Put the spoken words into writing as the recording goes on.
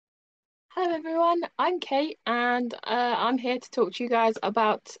Hello everyone, I'm Kate and I'm here to talk to you guys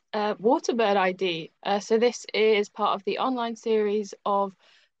about Waterbird ID. So this is part of the online series of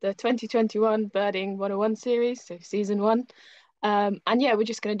the 2021 Birding 101 series, so season one. And yeah, we're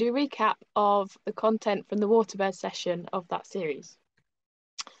just going to do a recap of the content from the Waterbird session of that series.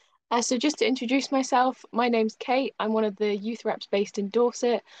 So just to introduce myself, my name's Kate. I'm one of the youth reps based in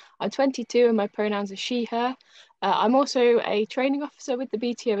Dorset. I'm 22 and my pronouns are she, her. I'm also a training officer with the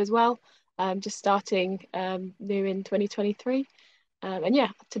BTO as well. I'm just starting new in 2023. And yeah,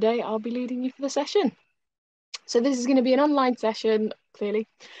 today I'll be leading you for the session. So this is going to be an online session, clearly,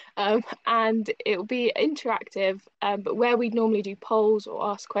 and it will be interactive, but where we normally do polls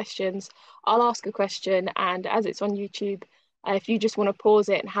or ask questions, I'll ask a question, and as it's on YouTube, if you just want to pause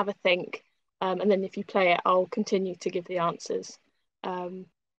it and have a think, and then if you play it, I'll continue to give the answers.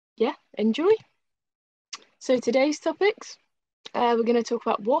 Yeah, enjoy. So today's topics, we're going to talk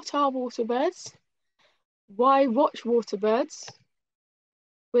about what are waterbirds, why watch waterbirds.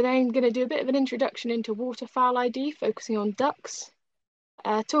 We're then going to do a bit of an introduction into waterfowl ID, focusing on ducks.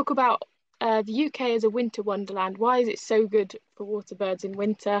 Talk about the UK as a winter wonderland. Why is it so good for waterbirds in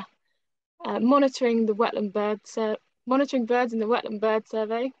winter? Monitoring birds in the Wetland Bird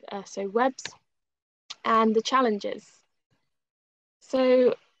Survey, so WEBS, and the challenges.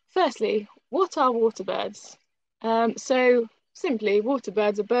 So, firstly, what are waterbirds? So simply,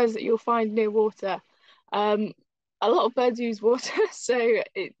 waterbirds are birds that you'll find near water. A lot of birds use water, so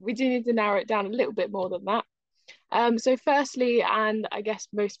we do need to narrow it down a little bit more than that. So firstly, and I guess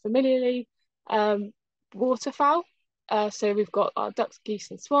most familiarly, waterfowl. So we've got our ducks,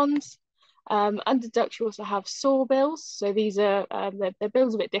 geese, and swans. Under ducks, you also have sawbills. So these are their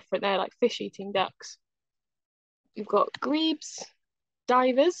bills are a bit different. They're like fish-eating ducks. You've got grebes,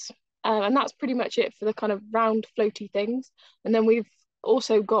 divers, and that's pretty much it for the kind of round, floaty things. And then we've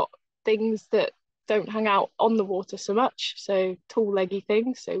also got things that don't hang out on the water so much. So tall, leggy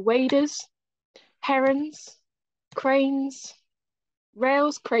things. So waders, herons, cranes,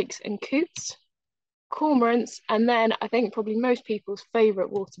 rails, crakes, and coots, cormorants, and then I think probably most people's favourite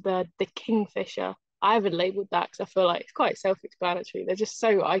water bird, the kingfisher. I haven't labelled that because I feel like it's quite self-explanatory. They're just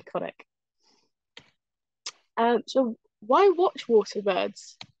so iconic. So why watch water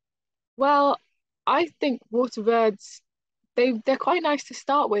birds? Well, I think water birds they're quite nice to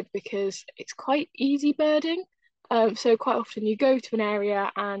start with because it's quite easy birding. So quite often you go to an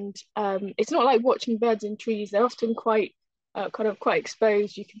area and it's not like watching birds in trees. They're often quite quite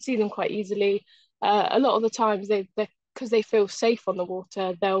exposed. You can see them quite easily. A lot of the times they because they feel safe on the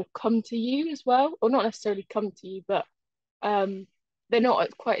water, they'll come to you as well, or not necessarily come to you, but they're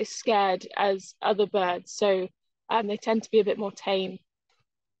not quite as scared as other birds. So they tend to be a bit more tame.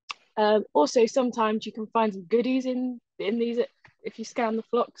 Also, sometimes you can find some goodies in these if you scan the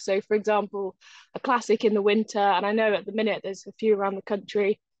flock. So, for example, a classic in the winter, and I know at the minute there's a few around the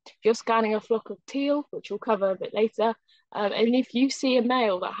country. If you're scanning a flock of teal, which we'll cover a bit later, and if you see a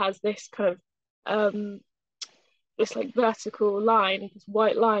male that has this kind of this like vertical line, this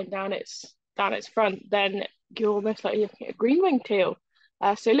white line down its front, then you're most likely looking at a green-winged teal.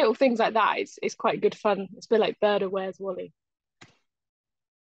 So little things like that is quite good fun. It's a bit like Bird of Where's Wally.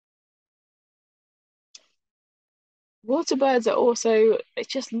 Waterbirds are also, they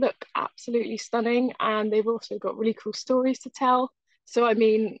just look absolutely stunning and they've also got really cool stories to tell. So, I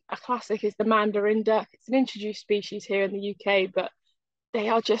mean, a classic is the mandarin duck. It's an introduced species here in the UK, but they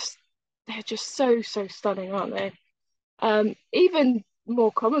are just, they're just so stunning, aren't they? Even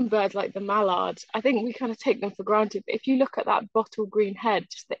more common birds like the mallard, I think we kind of take them for granted. But if you look at that bottle green head,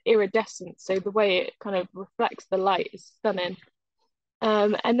 just the iridescence, so the way it kind of reflects the light is stunning.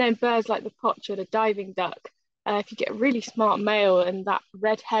 And then birds like the pochard, a diving duck. If you get a really smart male and that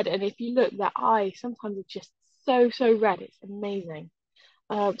red head, and if you look, that eye, sometimes it's just so red, it's amazing.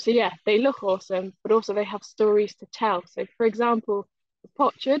 So yeah, they look awesome, but also they have stories to tell. So for example, the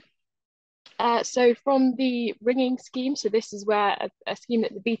pochard. So from the ringing scheme, so this is where a scheme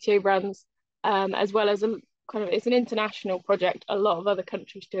that the BTO runs, as well as a kind of, it's an international project. A lot of other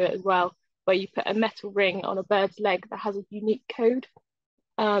countries do it as well, where you put a metal ring on a bird's leg that has a unique code.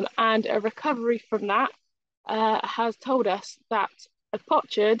 And a recovery from that has told us that a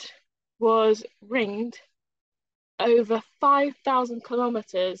pochard was ringed over 5,000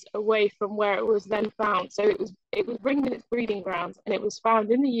 kilometers away from where it was then found. So it was ringed in its breeding grounds, and it was found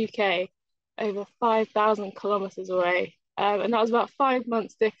in the UK over 5,000 kilometers away. And that was about 5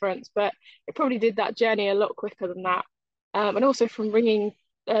 months difference, but it probably did that journey a lot quicker than that. And also from the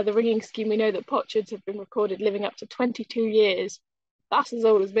ringing scheme, we know that pochards have been recorded living up to 22 years. That's as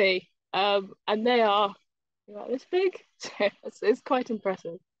old as me. And they are about this big. So it's quite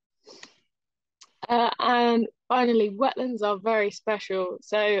impressive. And finally, wetlands are very special.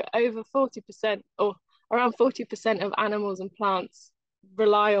 So over 40% or around 40% of animals and plants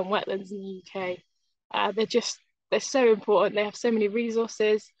rely on wetlands in the UK. They're so important. They have so many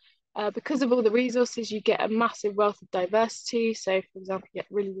resources. Because of all the resources, you get a massive wealth of diversity. So, for example, you get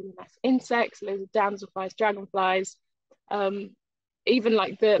really, really nice insects, loads of damselflies, dragonflies, um, even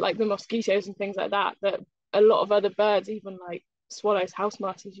like the mosquitoes and things like that. That a lot of other birds, even like swallows, house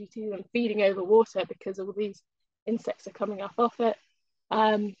martins, you see them feeding over water because all these insects are coming up off it.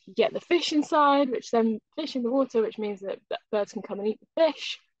 You get the fish inside, which then fish in the water, which means that birds can come and eat the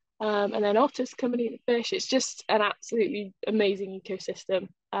fish. And then otters come and eat the fish. It's just an absolutely amazing ecosystem.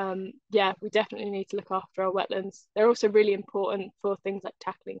 Yeah, we definitely need to look after our wetlands. They're also really important for things like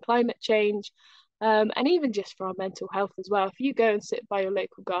tackling climate change, and even just for our mental health as well. If you go and sit by your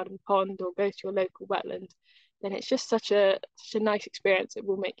local garden pond or go to your local wetland, then it's just such a nice experience. It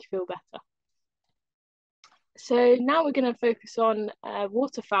will make you feel better. So now we're going to focus on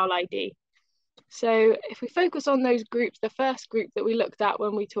waterfowl ID. So if we focus on those groups, the first group that we looked at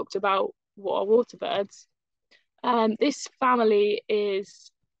when we talked about what are waterbirds, this family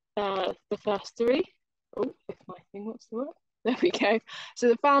is the first three. Oh, if my thing wants to work. There we go. So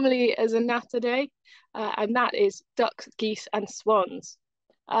the family is Anatidae, and that is ducks, geese, and swans.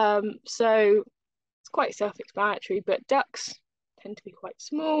 So it's quite self-explanatory, but ducks tend to be quite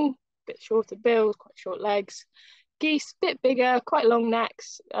small, bit shorter bills, quite short legs. Geese, bit bigger, quite long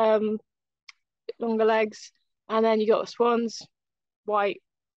necks, bit longer legs. And then you got the swans, white,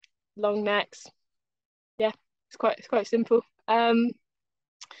 long necks. Yeah, it's quite simple.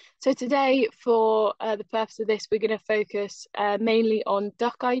 So today, for the purpose of this, we're going to focus mainly on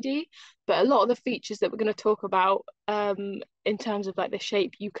duck ID, but a lot of the features that we're going to talk about in terms of like the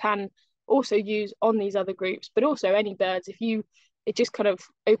shape, you can also use on these other groups, but also any birds. It just kind of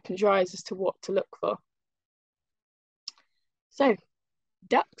opens your eyes as to what to look for. So,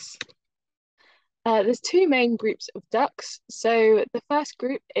 ducks. There's two main groups of ducks. So the first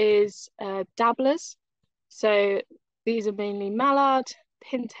group is dabblers. So these are mainly mallard,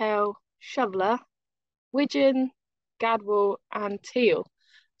 pintail, shoveler, widgeon, gadwall, and teal.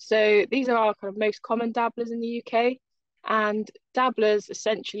 So these are our kind of most common dabblers in the UK. And dabblers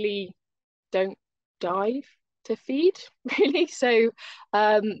essentially don't dive to feed, really. So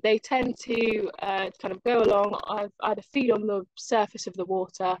they tend to kind of go along, either feed on the surface of the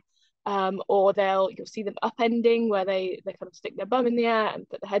water, or you'll see them upending, where they kind of stick their bum in the air and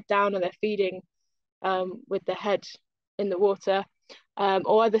put the head down, and they're feeding with their head in the water.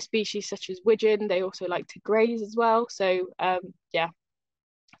 Or other species such as widgeon, they also like to graze as well. So yeah,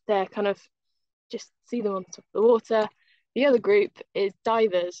 they're kind of just see them on top of the water. The other group is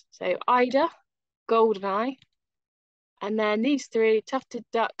divers. So Eider, goldeneye, and then these three, tufted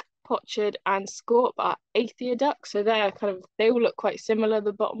duck, pochard, and scaup, are aethia duck. So they all look quite similar.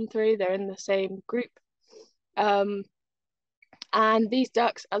 The bottom three, they're in the same group. And these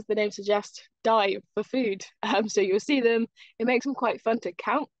ducks, as the name suggests, dive for food. So you'll see them. It makes them quite fun to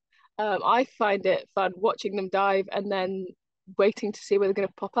count. I find it fun watching them dive and then waiting to see where they're going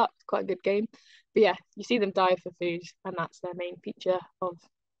to pop up. It's quite a good game. But yeah, you see them dive for food, and that's their main feature of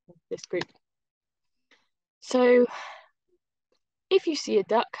this group. So if you see a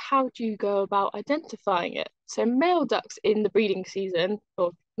duck, how do you go about identifying it? So male ducks in the breeding season,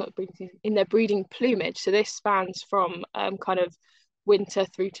 or not breeding season, in their breeding plumage, so this spans from kind of winter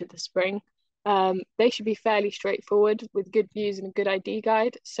through to the spring, they should be fairly straightforward with good views and a good ID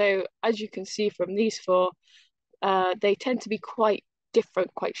guide. So as you can see from these four, they tend to be quite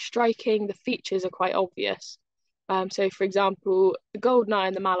different, quite striking. The features are quite obvious. So for example, the goldeneye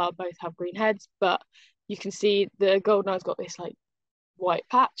and the mallard both have green heads, but you can see the goldeneye's got this like white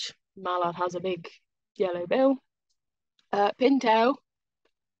patch. Mallard has a big yellow bill. Pintail,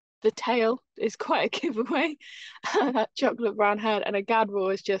 the tail is quite a giveaway. That chocolate brown head, and a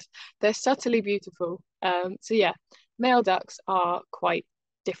Gadwall is just, they're subtly beautiful. So yeah, male ducks are quite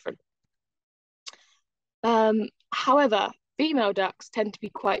different. However, female ducks tend to be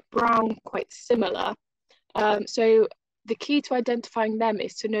quite brown, quite similar. So the key to identifying them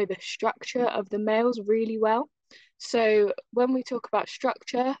is to know the structure of the males really well. So when we talk about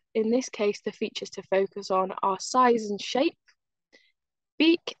structure, in this case, the features to focus on are size and shape,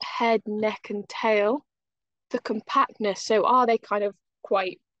 beak, head, neck, and tail, the compactness. So are they kind of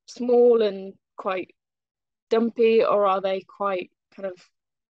quite small and quite dumpy, or are they quite kind of,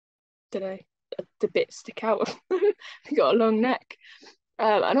 don't know, the bits stick out? They've got a long neck.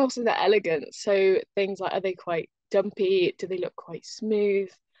 And also the elegance. So things like, are they quite dumpy? Do they look quite smooth?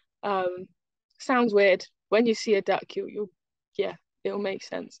 Sounds weird. When you see a duck, you'll yeah, it'll make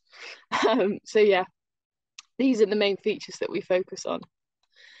sense. So yeah, these are the main features that we focus on.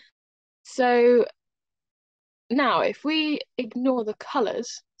 So now if we ignore the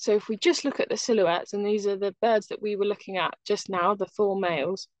colours, so if we just look at the silhouettes, and these are the birds that we were looking at just now, the 4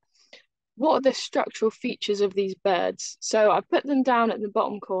 males, what are the structural features of these birds? So I put them down at the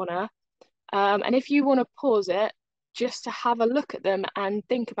bottom corner, and if you want to pause it just to have a look at them and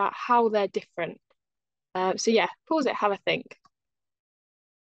think about how they're different. So yeah, pause it, have a think.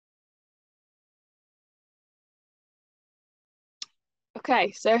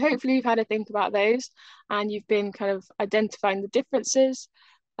 Okay, so hopefully you've had a think about those and you've been kind of identifying the differences.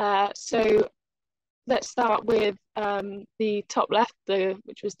 So let's start with the top left,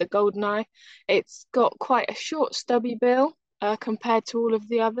 which was the golden eye. It's got quite a short stubby bill compared to all of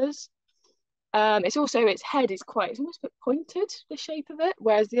the others. It's also, its head is quite, it's almost a bit pointed, the shape of it,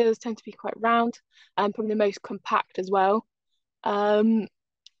 whereas the others tend to be quite round and probably the most compact as well.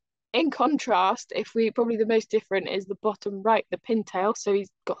 In contrast, probably the most different is the bottom right, the pintail. So he's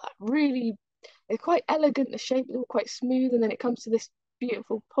got that really, it's quite elegant, the shape is all quite smooth, and then it comes to this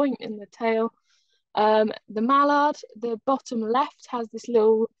beautiful point in the tail. The mallard, the bottom left, has this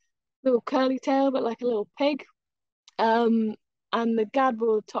little curly tail, but like a little pig. And the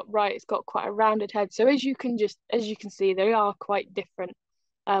Gadwall, the top right, has got quite a rounded head. So as you can see, they are quite different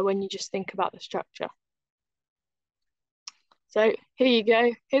when you just think about the structure. So here you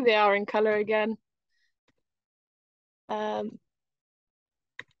go. Here they are in colour again. Okay,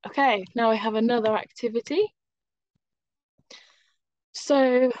 now we have another activity.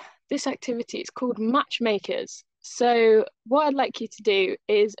 So this activity is called Matchmakers. So what I'd like you to do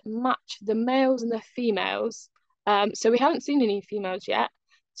is match the males and the females. So we haven't seen any females yet.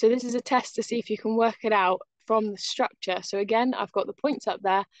 So this is a test to see if you can work it out from the structure. So again, I've got the points up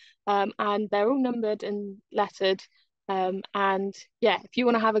there, and they're all numbered and lettered. And yeah, if you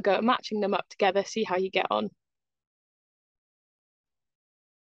want to have a go at matching them up together, see how you get on.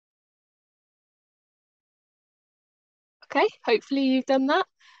 Okay, hopefully you've done that.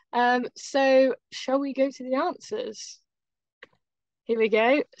 So shall we go to the answers? Here we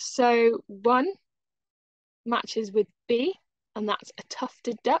go. So 1 matches with B, and that's a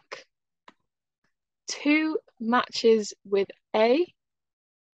tufted duck. 2 matches with A,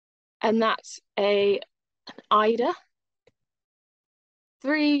 and that's an eider.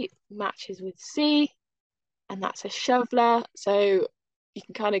 3 matches with C, and that's a shoveler. So you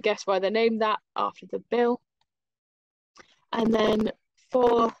can kind of guess why they're named that after the bill. And then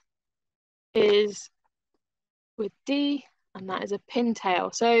 4 is with D, and that is a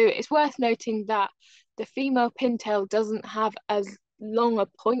pintail. So it's worth noting that the female pintail doesn't have as long a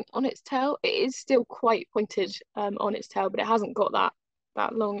point on its tail. It is still quite pointed on its tail, but it hasn't got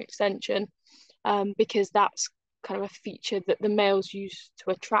that long extension, because that's kind of a feature that the males use to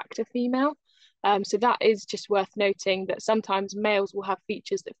attract a female. So that is just worth noting, that sometimes males will have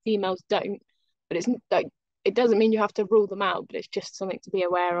features that females don't, but it's like, it doesn't mean you have to rule them out, but it's just something to be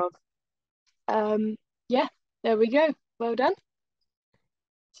aware of. Yeah, there we go. Well done.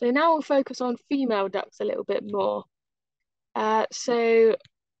 So now we'll focus on female ducks a little bit more. So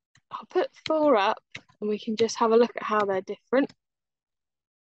I'll put 4 up and we can just have a look at how they're different.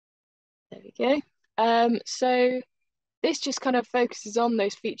 There we go. So this just kind of focuses on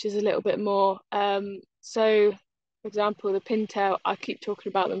those features a little bit more. So for example, the pintail, I keep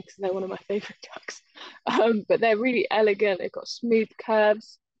talking about them because they're one of my favorite ducks. But they're really elegant. They've got smooth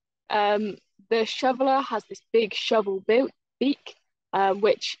curves. The shoveler has this big shovel beak,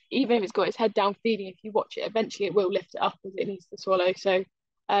 which even if it's got its head down feeding, if you watch it, eventually it will lift it up as it needs to swallow. So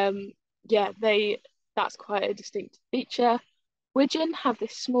yeah, that's quite a distinct feature. Widgeon have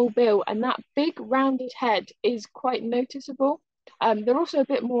this small bill, and that big rounded head is quite noticeable. They're also a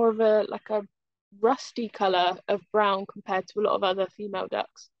bit more of a rusty colour of brown compared to a lot of other female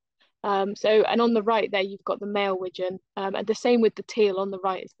ducks. And on the right there, you've got the male widgeon, and the same with the teal. On the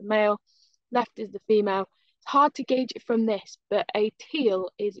right is the male, left is the female. It's hard to gauge it from this, but a teal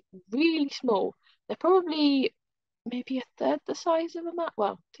is really small. They're probably maybe a third the size of a mallard.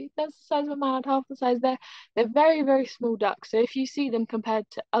 Well, 2/3 the size of a mallard, half the size. They're very, very small ducks. So if you see them compared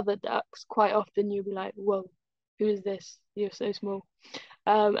to other ducks, quite often you'll be like, whoa, who is this? You're so small.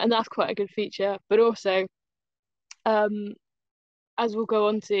 And that's quite a good feature. But also, as we'll go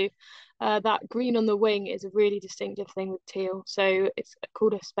on to, that green on the wing is a really distinctive thing with teal. So it's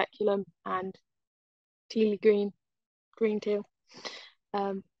called a speculum, and tealy green teal.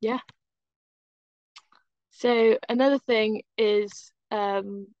 Yeah. So another thing is,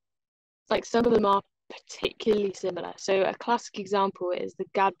 like, some of them are particularly similar. So a classic example is the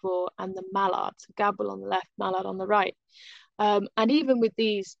Gadwall and the mallard. So Gadwall on the left, mallard on the right. And even with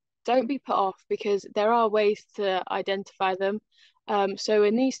these, don't be put off because there are ways to identify them. So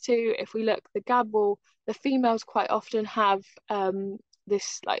in these two, if we look, the Gadwall, the females quite often have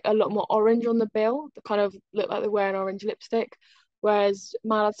this like a lot more orange on the bill, that kind of look like they're wearing orange lipstick. Whereas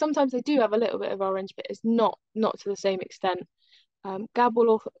mallards, sometimes they do have a little bit of orange, but it's not to the same extent.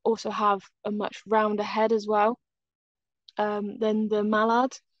 Gadwall also have a much rounder head as well than the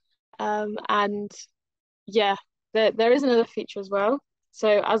mallard. And yeah, there is another feature as well.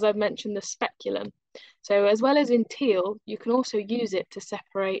 So as I've mentioned, the speculum. So as well as in teal, you can also use it to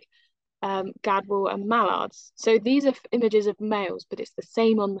separate Gadwall and mallards. So these are images of males, but it's the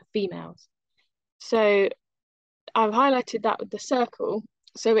same on the females. So I've highlighted that with the circle.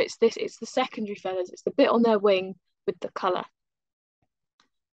 So it's the secondary feathers. It's the bit on their wing with the colour.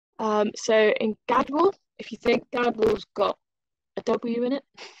 So in Gadwall, if you think Gadwall's got a W in it,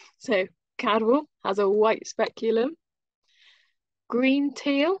 so Gadwall has a white speculum. Green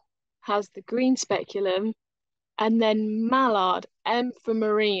teal has the green speculum, and then mallard, M for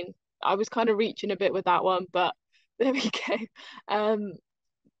marine. I was kind of reaching a bit with that one, but there we go.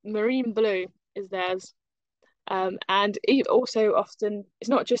 Marine blue is theirs. And also often, it's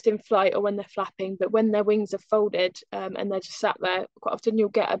not just in flight or when they're flapping, but when their wings are folded and they're just sat there, quite often you'll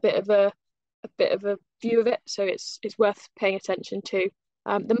get a bit of a view of it. So it's worth paying attention to.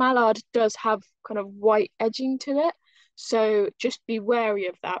 The mallard does have kind of white edging to it. So just be wary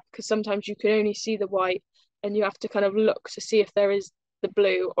of that because sometimes you can only see the white and you have to kind of look to see if there is the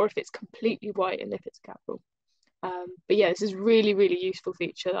blue or if it's completely white and if it's Gadwall. But yeah, this is really, really useful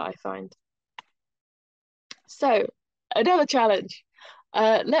feature that I find. So another challenge.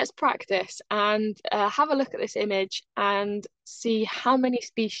 Let's practice and have a look at this image and see how many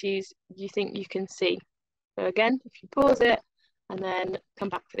species you think you can see. So again, if you pause it and then come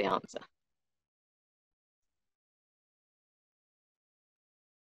back for the answer.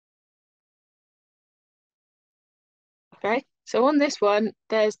 Okay, so on this one,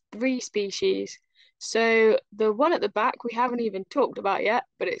 there's 3 species. So the one at the back we haven't even talked about yet,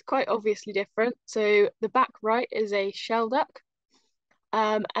 but it's quite obviously different. So the back right is a shelduck.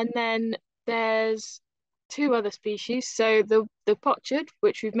 And then there's 2 other species. So the pochard,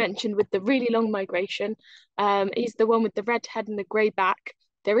 which we've mentioned with the really long migration, is the one with the red head and the grey back.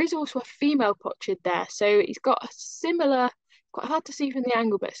 There is also a female pochard there. So he's got a similar, quite hard to see from the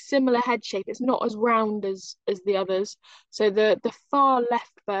angle, but similar head shape. It's not as round as the others. So the far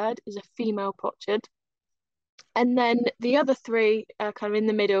left bird is a female pochard. And then the other 3 kind of in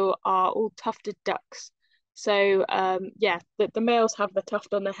the middle are all tufted ducks. So yeah, the males have the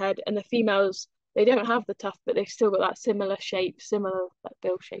tuft on their head and the females, they don't have the tuft, but they've still got that similar shape, similar like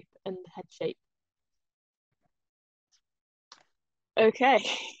bill shape and head shape. Okay.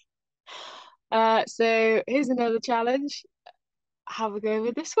 So here's another challenge. Have a go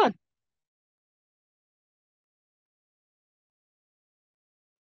with this one.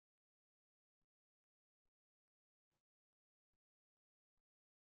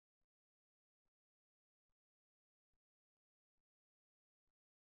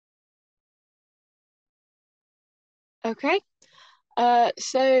 Okay.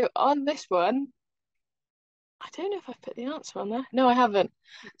 So on this one, I don't know if I've put the answer on there. No, I haven't.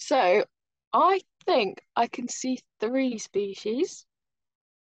 So I think I can see 3 species.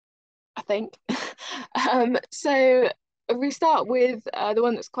 I think. So if we start with the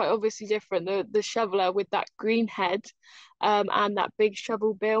one that's quite obviously different, the shoveler with that green head and that big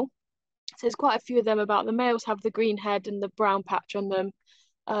shovel bill. So there's quite a few of them about. The males have the green head and the brown patch on them.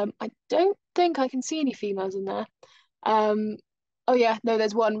 I don't think I can see any females in there. Oh yeah, no,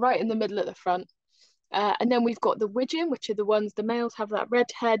 there's one right in the middle at the front. And then we've got the widgeon, which are the ones the males have that red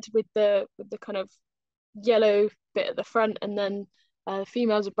head with the kind of yellow bit at the front, and then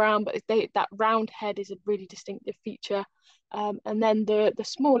females are brown, but that round head is a really distinctive feature. And then the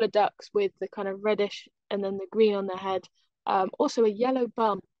smaller ducks with the kind of reddish and then the green on their head. Also a yellow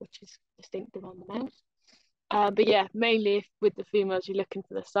bum, which is distinctive on the males. But yeah, mainly with the females, you're looking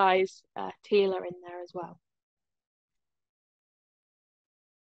for the size. Teal are in there as well.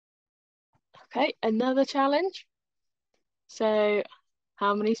 Okay, another challenge. So,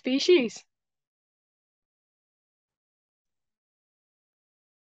 how many species?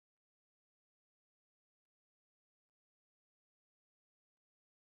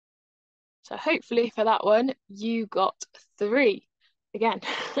 So hopefully for that one, you got 3 again.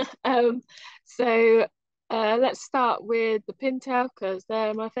 um, so let's start with the pintail because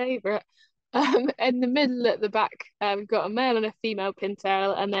they're my favourite. In the middle at the back, we've got a male and a female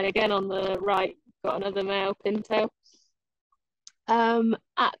pintail, and then again on the right, we've got another male pintail.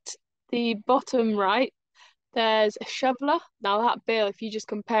 At the bottom right, There's a shoveler. Now that bill, if you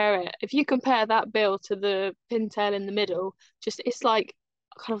compare that bill to the pintail in the middle, just it's like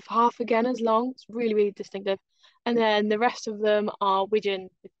kind of half again as long. It's really, really distinctive. And then the rest of them are widgeon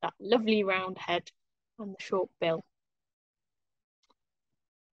with that lovely round head and the short bill.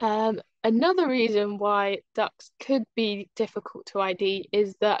 Another reason why ducks could be difficult to ID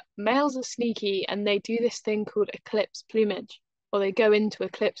is that males are sneaky and they do this thing called eclipse plumage, or they go into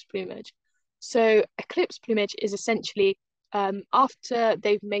eclipse plumage. So eclipse plumage is essentially after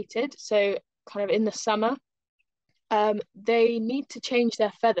they've mated, so kind of in the summer, they need to change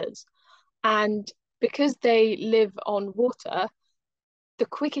their feathers. And because they live on water, the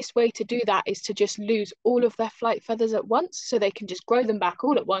quickest way to do that is to just lose all of their flight feathers at once so they can just grow them back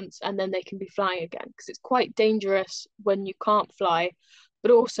all at once and then they can be flying again because it's quite dangerous when you can't fly, but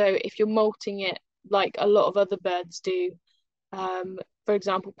also if you're molting it like a lot of other birds do, for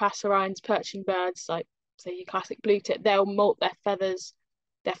example passerines, perching birds like say your classic blue tit, they'll molt their feathers,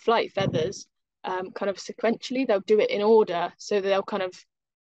 their flight feathers, kind of sequentially. They'll do it in order so they'll kind of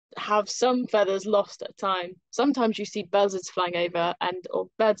have some feathers lost at a time. Sometimes you see buzzards flying over and or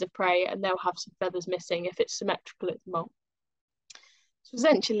birds of prey and they'll have some feathers missing if it's symmetrical at the moment. So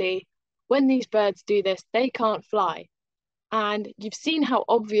essentially, when these birds do this, they can't fly. And you've seen how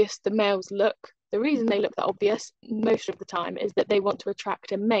obvious the males look. The reason they look that obvious most of the time is that they want to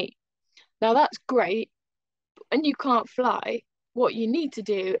attract a mate. Now that's great, but when you can't fly, what you need to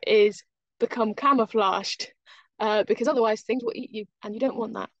do is become camouflaged because otherwise things will eat you and you don't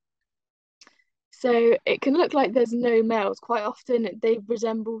want that. So it can look like there's no males. Quite often they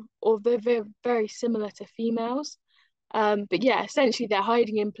resemble or they're very, very similar to females. But yeah, essentially they're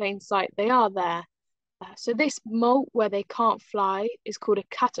hiding in plain sight. They are there. So this molt where they can't fly is called a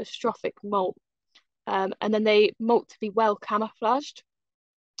catastrophic molt. And then they molt to be well camouflaged.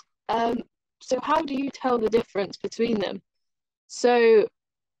 So how do you tell the difference between them? So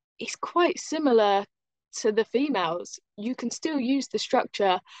it's quite similar to the females. You can still use the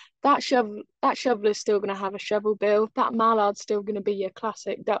structure. That shovel is still going to have a shovel bill. That mallard's still going to be your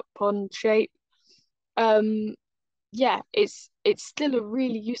classic duck pond shape. Yeah, it's still a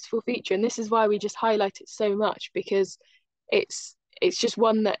really useful feature, and this is why we just highlight it so much because it's just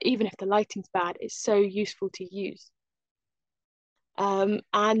one that even if the lighting's bad, it's so useful to use. And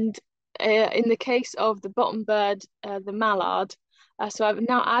in the case of the bottom bird, the mallard, so I've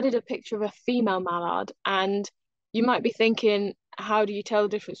now added a picture of a female mallard, and you might be thinking, how do you tell the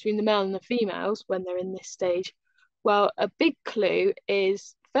difference between the male and the females when they're in this stage? Well, a big clue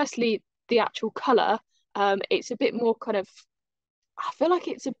is firstly the actual colour. It's a bit more kind of, I feel like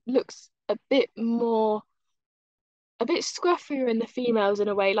looks a bit scruffier in the females in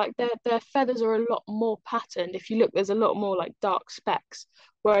a way. Like their feathers are a lot more patterned. If you look, there's a lot more like dark specks,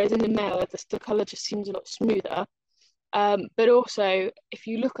 whereas in the male, the colour just seems a lot smoother. But also, if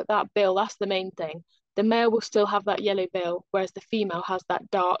you look at that bill, that's the main thing. The male will still have that yellow bill, whereas the female has that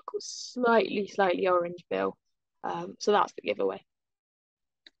dark, slightly orange bill. So that's the giveaway.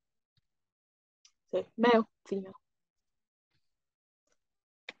 So male, female.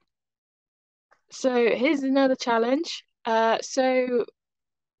 So here's another challenge. So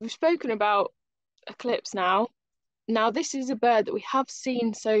we've spoken about eclipse now. Now this is a bird that we have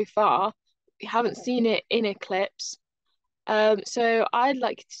seen so far. We haven't seen it in eclipse. So I'd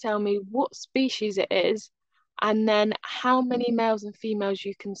like you to tell me what species it is and then how many males and females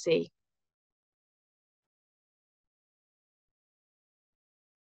you can see.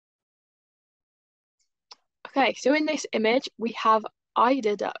 Okay, so in this image we have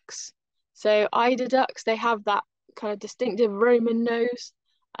eider ducks. So eider ducks, they have that kind of distinctive Roman nose.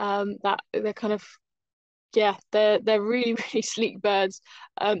 That they're kind of yeah, they're really really sleek birds.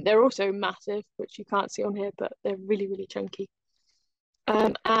 They're also massive, which you can't see on here, but they're really really chunky.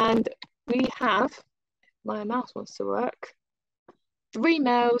 And we have, my mouse wants to work, 3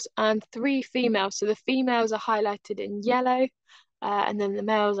 males and 3 females. So the females are highlighted in yellow, and then the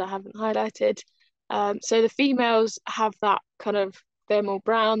males I haven't highlighted. So the females have that kind of, they're more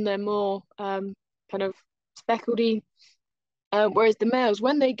brown, they're more kind of speckledy. Whereas the males,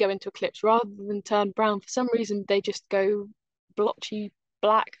 when they go into eclipse, rather than turn brown, for some reason they just go blotchy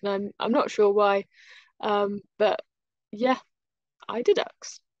black, and I'm not sure why. But yeah, eider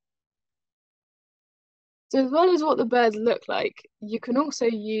ducks. So as well as what the birds look like, you can also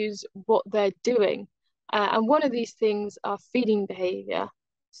use what they're doing. And one of these things are feeding behavior.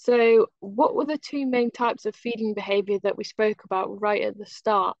 So what were the 2 main types of feeding behavior that we spoke about right at the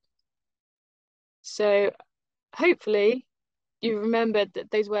start? So hopefully you remembered that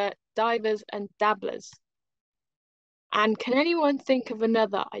those were divers and dabblers. And can anyone think of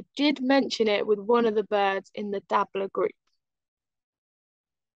another? I did mention it with one of the birds in the dabbler group.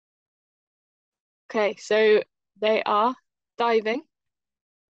 Okay, so they are diving,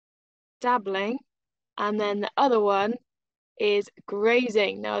 dabbling, and then the other one is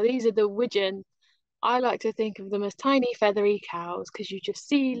grazing. Now, these are the widgeon. I like to think of them as tiny feathery cows because you just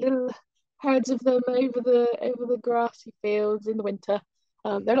see little herds of them over the grassy fields in the winter.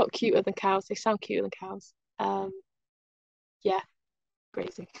 They're a lot cuter than cows. They sound cuter than cows. Yeah,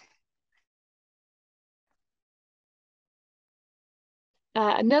 grazing.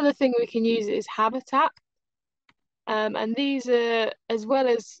 Another thing we can use is habitat. And these are, as well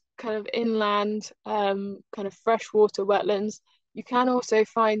as kind of inland, kind of freshwater wetlands, you can also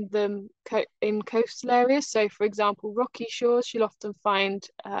find them co in coastal areas. So, for example, rocky shores, you'll often find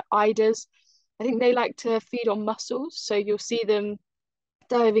eiders. I think they like to feed on mussels, so you'll see them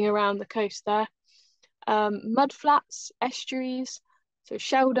diving around the coast there. Mud flats, estuaries, so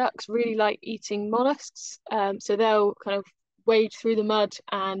shell ducks really like eating mollusks. So they'll kind of wade through the mud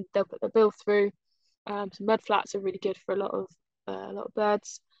and they'll put their bill through. So mud flats are really good for a lot of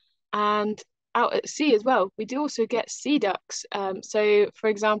birds. And out at sea as well, we do also get sea ducks. So for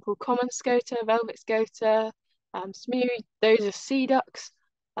example, common scoter, velvet scoter, smeary, those are sea ducks.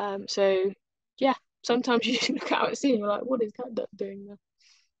 So yeah, sometimes you look out at sea and you're like, what is that duck doing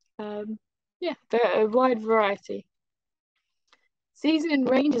there? Yeah, a wide variety. Season and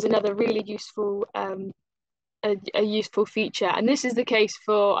range is another really useful a useful feature. And this is the case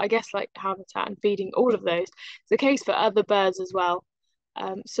for, I guess, like habitat and feeding, all of those. It's the case for other birds as well.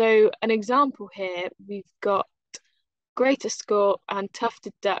 So an example here, we've got greater scaup and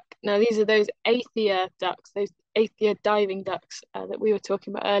tufted duck. Now, these are those Aether ducks, those Aether diving ducks that we were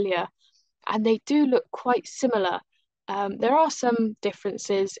talking about earlier. And they do look quite similar. There are some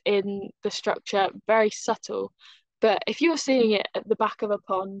differences in the structure, very subtle, but if you're seeing it at the back of a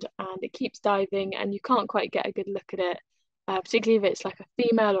pond and it keeps diving and you can't quite get a good look at it, particularly if it's like a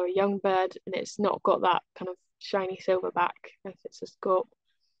female or a young bird and it's not got that kind of shiny silver back, if it's a scaup,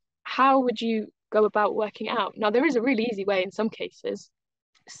 how would you go about working it out? Now, there is a really easy way in some cases.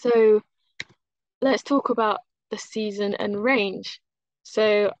 So let's talk about the season and range.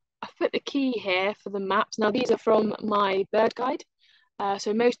 So I've put the key here for the maps. Now, these are from my bird guide.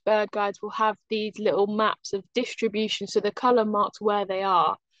 So most bird guides will have these little maps of distribution. So the colour marks where they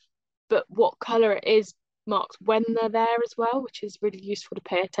are, but what colour it is marks when they're there as well, which is really useful to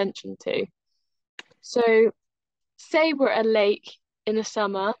pay attention to. So say we're at a lake in the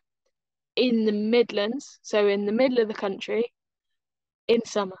summer in the Midlands, so in the middle of the country in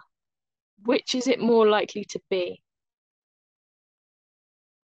summer. Which is it more likely to be?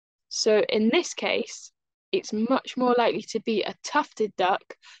 So in this case, it's much more likely to be a tufted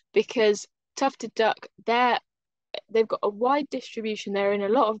duck because tufted duck, they've got a wide distribution. They're in a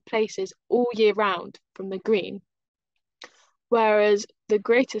lot of places all year round from the green. Whereas the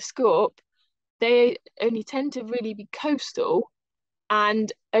greater scaup, they only tend to really be coastal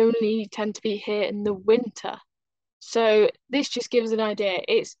and only tend to be here in the winter. So this just gives an idea.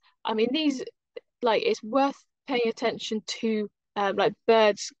 I mean, these, like, it's worth paying attention to. Like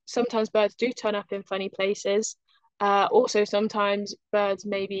birds, sometimes birds do turn up in funny places. Also, sometimes birds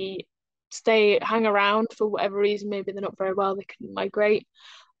maybe hang around for whatever reason. Maybe they're not very well, they couldn't migrate.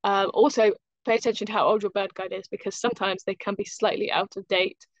 Also, pay attention to how old your bird guide is because sometimes they can be slightly out of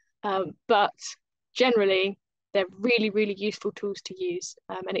date. But generally, they're really, really useful tools to use,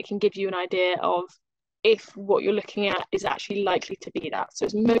 and it can give you an idea of if what you're looking at is actually likely to be that. So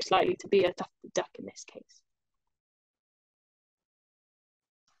it's most likely to be a tufted duck in this case.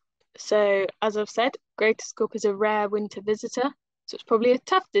 So, as I've said, greater scaup is a rare winter visitor, so it's probably a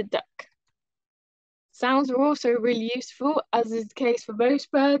tufted duck. Sounds are also really useful, as is the case for most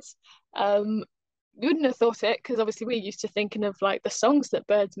birds. You wouldn't have thought it because obviously we're used to thinking of like the songs that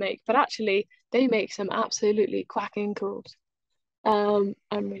birds make, but actually they make some absolutely quacking calls. I'm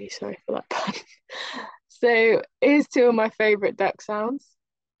really sorry for that pun. So here's two of my favourite duck sounds.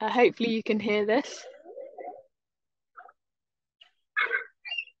 Hopefully you can hear this.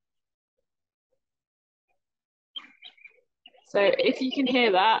 So if you can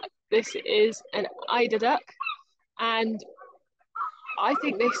hear that, this is an eider duck, and I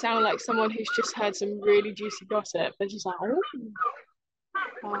think they sound like someone who's just heard some really juicy gossip. They're just like,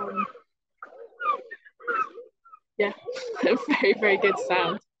 oh. Yeah, very, very good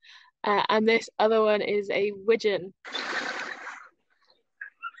sound. And this other one is a widgeon.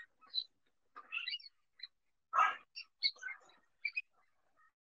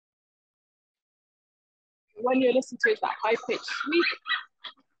 When you listen to it, that high pitched squeak.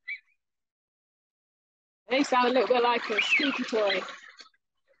 They sound a little bit like a squeaky toy.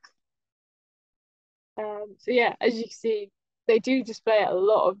 So yeah, as you can see, they do display a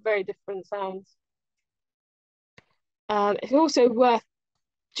lot of very different sounds. It's also worth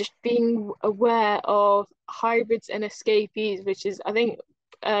just being aware of hybrids and escapees, which is, I think,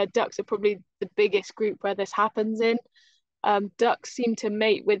 ducks are probably the biggest group where this happens in. Ducks seem to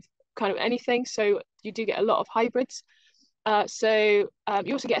mate with kind of anything, so you do get a lot of hybrids. You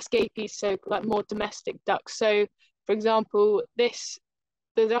also get escapees, so like more domestic ducks. So, for example,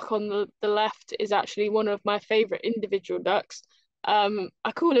 the duck on the left is actually one of my favorite individual ducks.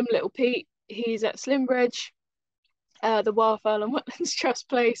 I call him Little Pete. He's at Slimbridge, the Wildfowl and Wetlands Trust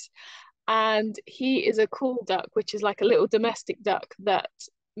place, and he is a call duck, which is like a little domestic duck that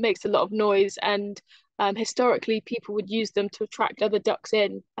makes a lot of noise. And historically, people would use them to attract other ducks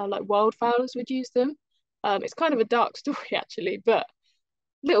in, like wildfowlers would use them. It's kind of a dark story actually, but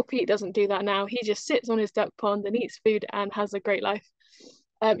Little Pete doesn't do that now. He just sits on his duck pond and eats food and has a great life.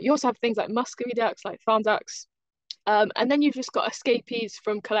 You also have things like muscovy ducks, like farm ducks. And then you've just got escapees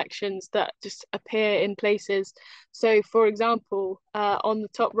from collections that just appear in places. So, for example, on the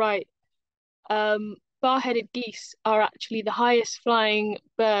top right, bar-headed geese are actually the highest flying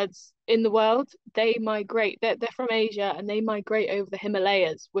birds in the world. They migrate, they're from Asia and they migrate over the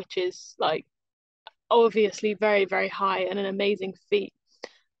Himalayas, which is like obviously very, very high and an amazing feat.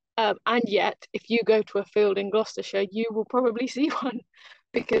 And yet, if you go to a field in Gloucestershire, you will probably see one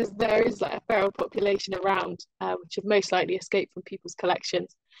because there is like a feral population around, which have most likely escaped from people's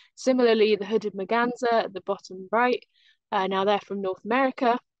collections. Similarly, the hooded merganser at the bottom right, now they're from North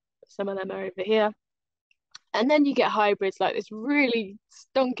America. Some of them are over here. And then you get hybrids like this really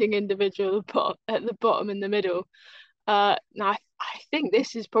stonking individual at the bottom in the middle. Now, I think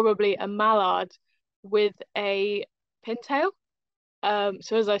this is probably a mallard with a pintail.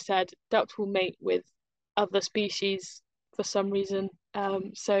 So as I said, ducks will mate with other species for some reason.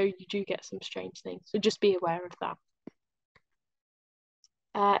 So you do get some strange things. So just be aware of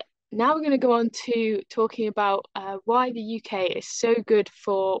that. Now we're going to go on to talking about why the UK is so good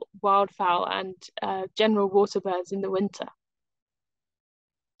for wildfowl and general water birds in the winter.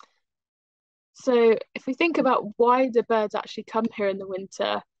 So if we think about why the birds actually come here in the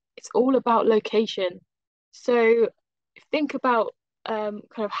winter, it's all about location. So think about kind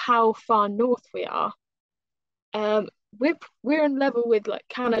of how far north we are. We're in level with like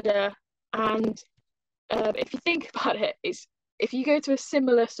Canada, and if you think about it, it's if you go to a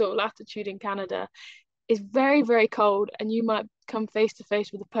similar sort of latitude in Canada, it's very, very cold, and you might come face to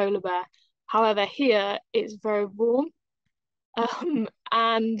face with a polar bear. However, here it's very warm.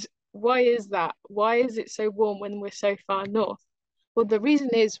 And why is that? Why is it so warm when we're so far north? Well, the reason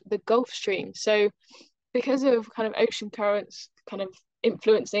is the Gulf Stream. So because of kind of ocean currents kind of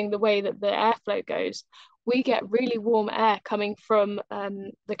influencing the way that the airflow goes, we get really warm air coming from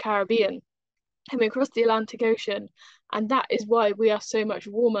the Caribbean, coming across the Atlantic Ocean, and that is why we are so much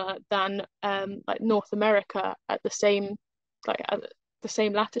warmer than like North America at the same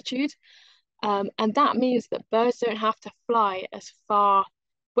latitude. And that means that birds don't have to fly as far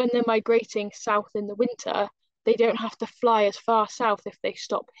when they're migrating south in the winter. They don't have to fly as far south if they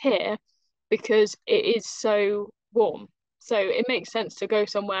stop here because it is so warm. So it makes sense to go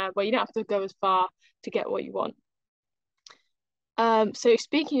somewhere where you don't have to go as far to get what you want. So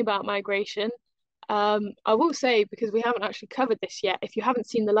speaking about migration, I will say, because we haven't actually covered this yet, if you haven't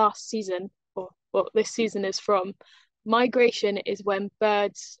seen the last season or what this season is from, migration is when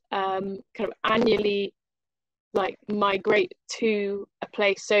birds kind of annually like migrate to a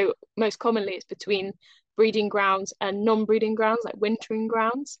place. So most commonly it's between breeding grounds and non-breeding grounds, like wintering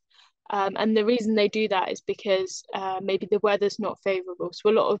grounds. And the reason they do that is because maybe the weather's not favorable. So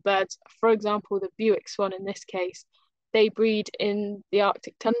a lot of birds, for example, the Buick swan in this case, they breed in the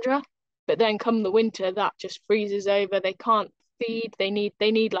Arctic tundra, but then come the winter, that just freezes over. They can't feed. They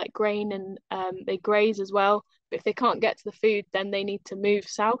need like grain, and they graze as well. But if they can't get to the food, then they need to move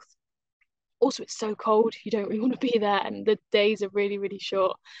south. Also, it's so cold, you don't really want to be there, and the days are really, really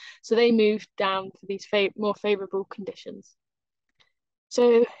short. So they move down to these more favorable conditions.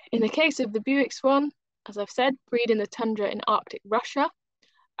 So in the case of the Buick swan, as I've said, breed in the tundra in Arctic Russia,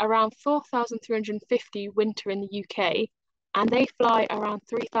 around 4,350 winter in the UK, and they fly around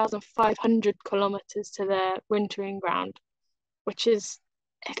 3,500 kilometers to their wintering ground, which is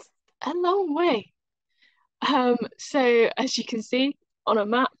a long way. So as you can see on a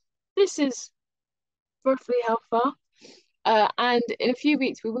map, this is roughly how far. And in a few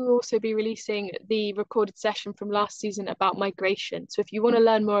weeks, we will also be releasing the recorded session from last season about migration. So if you want to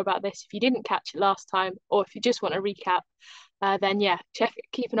learn more about this, if you didn't catch it last time, or if you just want a recap, then yeah,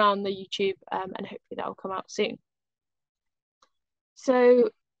 keep an eye on the YouTube, and hopefully that will come out soon. So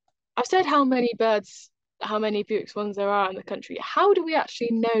I've said how many birds, how many Buick swans there are in the country. How do we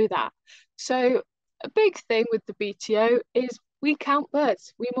actually know that? So a big thing with the BTO is we count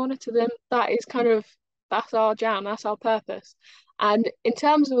birds, we monitor them. That's our jam, that's our purpose. And in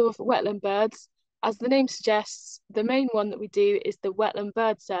terms of wetland birds, as the name suggests, the main one that we do is the wetland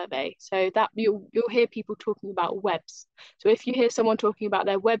bird survey. So that you'll hear people talking about webs. So if you hear someone talking about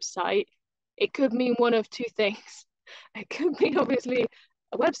their website, it could mean one of two things. It could mean obviously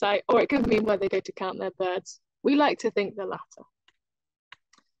a website, or it could mean where they go to count their birds. We like to think the latter.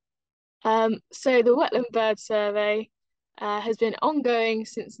 So the Wetland Bird Survey has been ongoing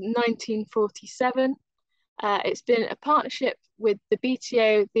since 1947. It's been a partnership with the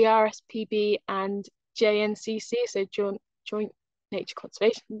BTO, the RSPB, and JNCC, so Joint Nature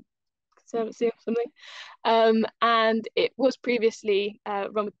Conservation Conservancy or something. And it was previously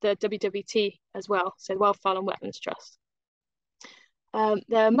run with the WWT as well, so Wildfowl and Wetlands Trust.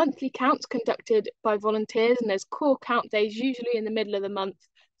 There are monthly counts conducted by volunteers, and there's core count days usually in the middle of the month.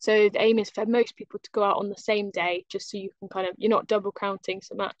 So the aim is for most people to go out on the same day, just so you can you're not double counting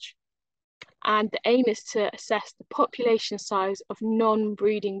so much. And the aim is to assess the population size of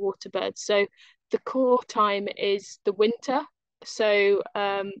non-breeding water birds. So the core time is the winter. So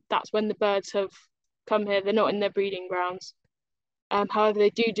that's when the birds have come here. They're not in their breeding grounds. However, they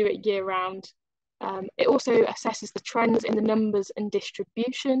do it year round. It also assesses the trends in the numbers and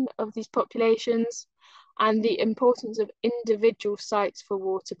distribution of these populations and the importance of individual sites for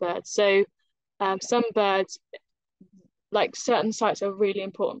water birds. So some birds, like certain sites are really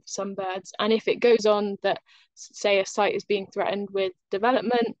important for some birds. And if it goes on that, say, a site is being threatened with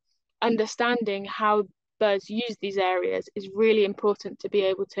development, understanding how birds use these areas is really important to be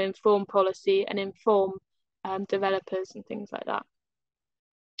able to inform policy and inform developers and things like that.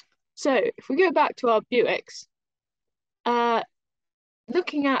 So if we go back to our Buicks,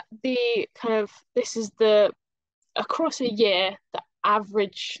 looking at the this is the, across a year, the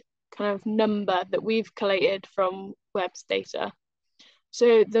average kind of number that we've collated from Webb's data.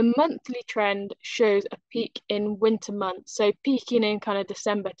 So the monthly trend shows a peak in winter months, so peaking in kind of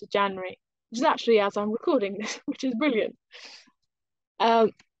December to January, which is actually as I'm recording this, which is brilliant.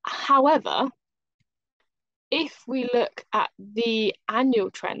 However, if we look at the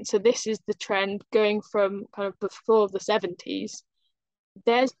annual trend, so this is the trend going from kind of before the 70s,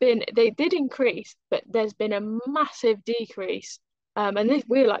 they did increase, but there's been a massive decrease. And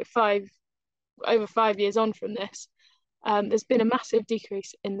we're like over 5 years on from this. There's been a massive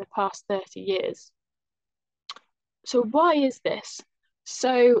decrease in the past 30 years. So why is this?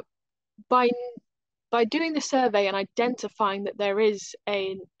 So by doing the survey and identifying that there is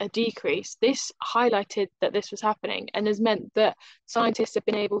a decrease, this highlighted that this was happening and has meant that scientists have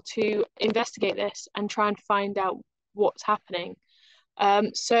been able to investigate this and try and find out what's happening.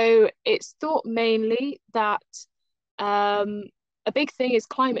 So it's thought mainly that a big thing is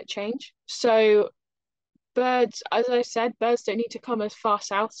climate change. So birds, as I said, birds don't need to come as far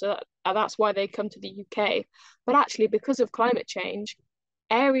south, so that's why they come to the UK. But actually, because of climate change,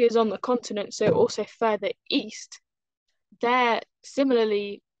 areas on the continent, so also further east, they're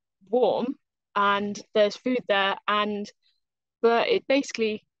similarly warm and there's food there, but it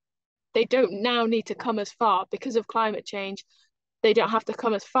basically, they don't now need to come as far because of climate change. They don't have to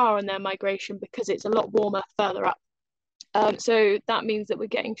come as far on their migration because it's a lot warmer further up. So that means that we're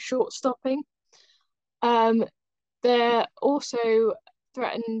getting short stopping. They're also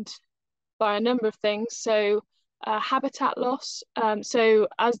threatened by a number of things. So habitat loss. So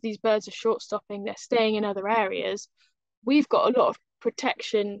as these birds are short stopping, they're staying in other areas. We've got a lot of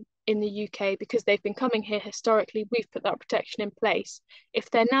protection in the UK because they've been coming here historically. We've put that protection in place. If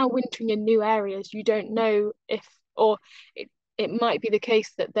they're now wintering in new areas, you don't know if, or it might be the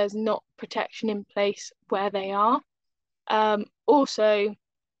case that there's not protection in place where they are. Also,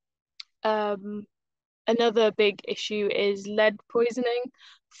 another big issue is lead poisoning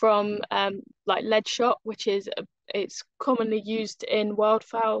from like lead shot, which is it's commonly used in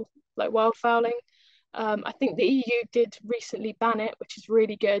wildfowling. I think the EU did recently ban it, which is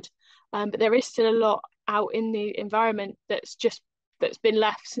really good. But there is still a lot out in the environment that's been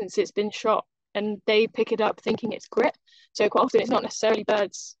left since it's been shot, and they pick it up thinking it's grit. So quite often it's not necessarily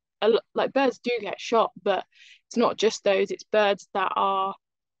birds. Like birds do get shot, but it's not just those. It's birds that are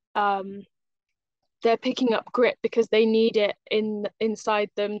they're picking up grit because they need it inside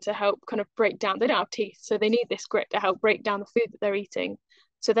them to help kind of break down. They don't have teeth, so they need this grit to help break down the food that they're eating.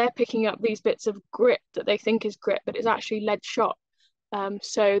 So they're picking up these bits of grit that they think is grit, but it's actually lead shot.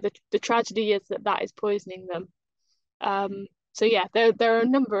 So the tragedy is that that is poisoning them. So yeah, there are a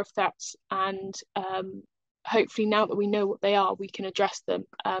number of threats, and hopefully now that we know what they are, we can address them.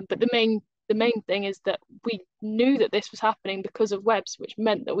 But the main thing is that we knew that this was happening because of webs, which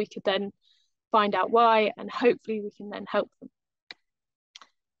meant that we could then find out why, and hopefully we can then help them.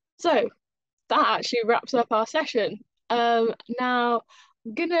 So that actually wraps up our session. Now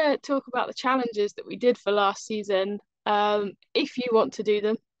I'm gonna talk about the challenges that we did for last season. If you want to do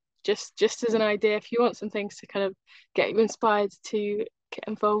them, just as an idea, if you want some things to kind of get you inspired to get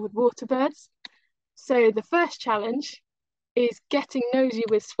involved with waterbirds. So the first challenge is getting nosy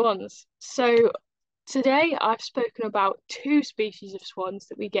with swans. So today I've spoken about two species of swans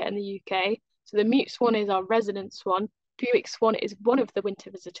that we get in the UK. So the mute swan is our resident swan. Buick swan is one of the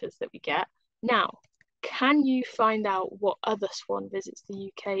winter visitors that we get. Now, can you find out what other swan visits the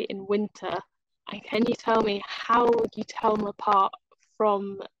UK in winter? And can you tell me how you tell them apart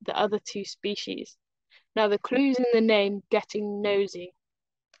from the other two species? Now, the clue's in the name, getting nosy.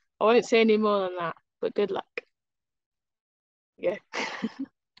 I won't say any more than that, but good luck. Yeah.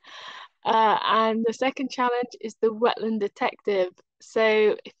 And the second challenge is the wetland detective.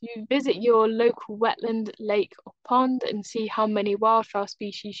 So if you visit your local wetland, lake or pond and see how many wildfowl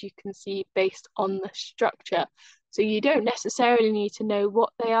species you can see based on the structure. So you don't necessarily need to know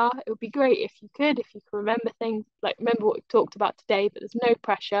what they are. It would be great if you could remember things, like remember what we've talked about today, but there's no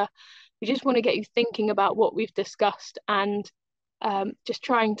pressure. We just want to get you thinking about what we've discussed and just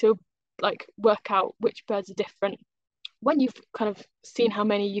trying to like work out which birds are different. When you've kind of seen how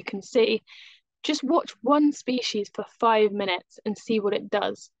many you can see, just watch one species for 5 minutes and see what it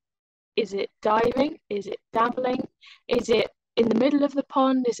does. Is it diving? Is it dabbling? Is it in the middle of the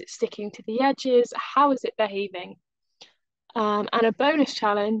pond? Is it sticking to the edges? How is it behaving? And a bonus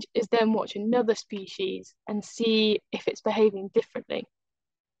challenge is then watch another species and see if it's behaving differently.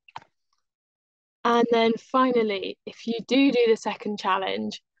 And then finally, if you do the second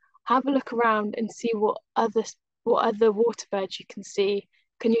challenge, have a look around and see what other water birds you can see.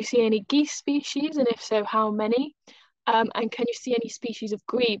 Can you see any geese species, and if so, how many? And can you see any species of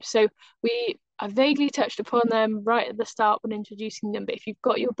grebe? So I vaguely touched upon them right at the start when introducing them, but if you've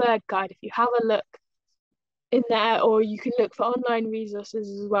got your bird guide, if you have a look in there, or you can look for online resources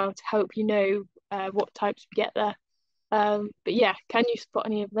as well to help you know what types we get there. But yeah, can you spot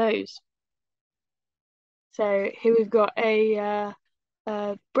any of those? So here we've got a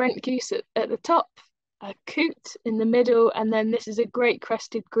Brent goose at the top, a coot in the middle, and then this is a great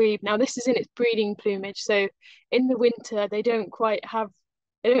crested grebe. Now this is in its breeding plumage, so in the winter they don't quite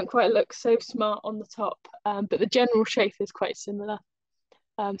look so smart on the top, but the general shape is quite similar.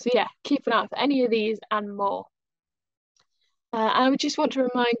 So yeah, keep an eye out for any of these and more. And I would just want to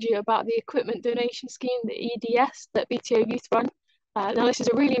remind you about the equipment donation scheme, the EDS, that BTO Youth run. Now this is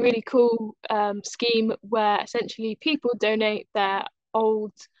a really, really cool scheme where essentially people donate their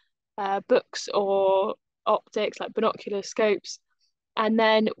old books or optics like binocular scopes, and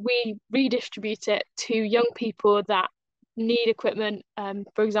then we redistribute it to young people that need equipment.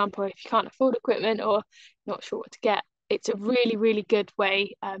 For example, if you can't afford equipment or not sure what to get, it's a really, really good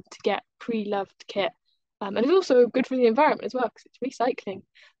way to get pre-loved kit. And it's also good for the environment as well because it's recycling.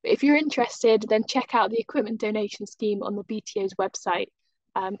 But if you're interested, then check out the equipment donation scheme on the BTO's website,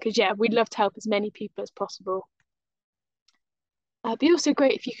 because yeah, we'd love to help as many people as possible. It'd be also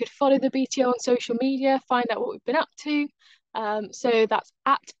great if you could follow the BTO on social media, find out what we've been up to. So that's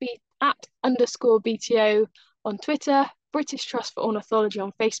 @_BTO on Twitter, British Trust for Ornithology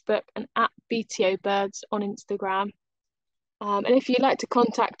on Facebook, and @BTO Birds on Instagram. And if you'd like to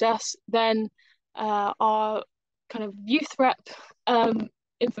contact us, then our kind of youth rep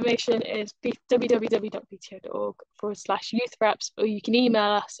information is www.bto.org/youth-reps, or you can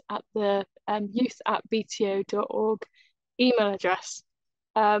email us at the youth@bto.org email address.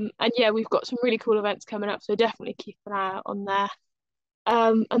 And yeah, we've got some really cool events coming up, so definitely keep an eye out on there.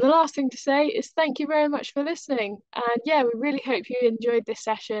 And the last thing to say is thank you very much for listening. And yeah, we really hope you enjoyed this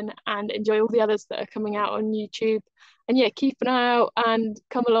session and enjoy all the others that are coming out on YouTube. And yeah, keep an eye out and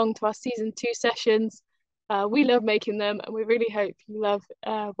come along to our season 2 sessions. We love making them and we really hope you love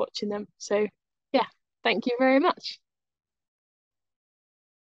watching them. So yeah, thank you very much.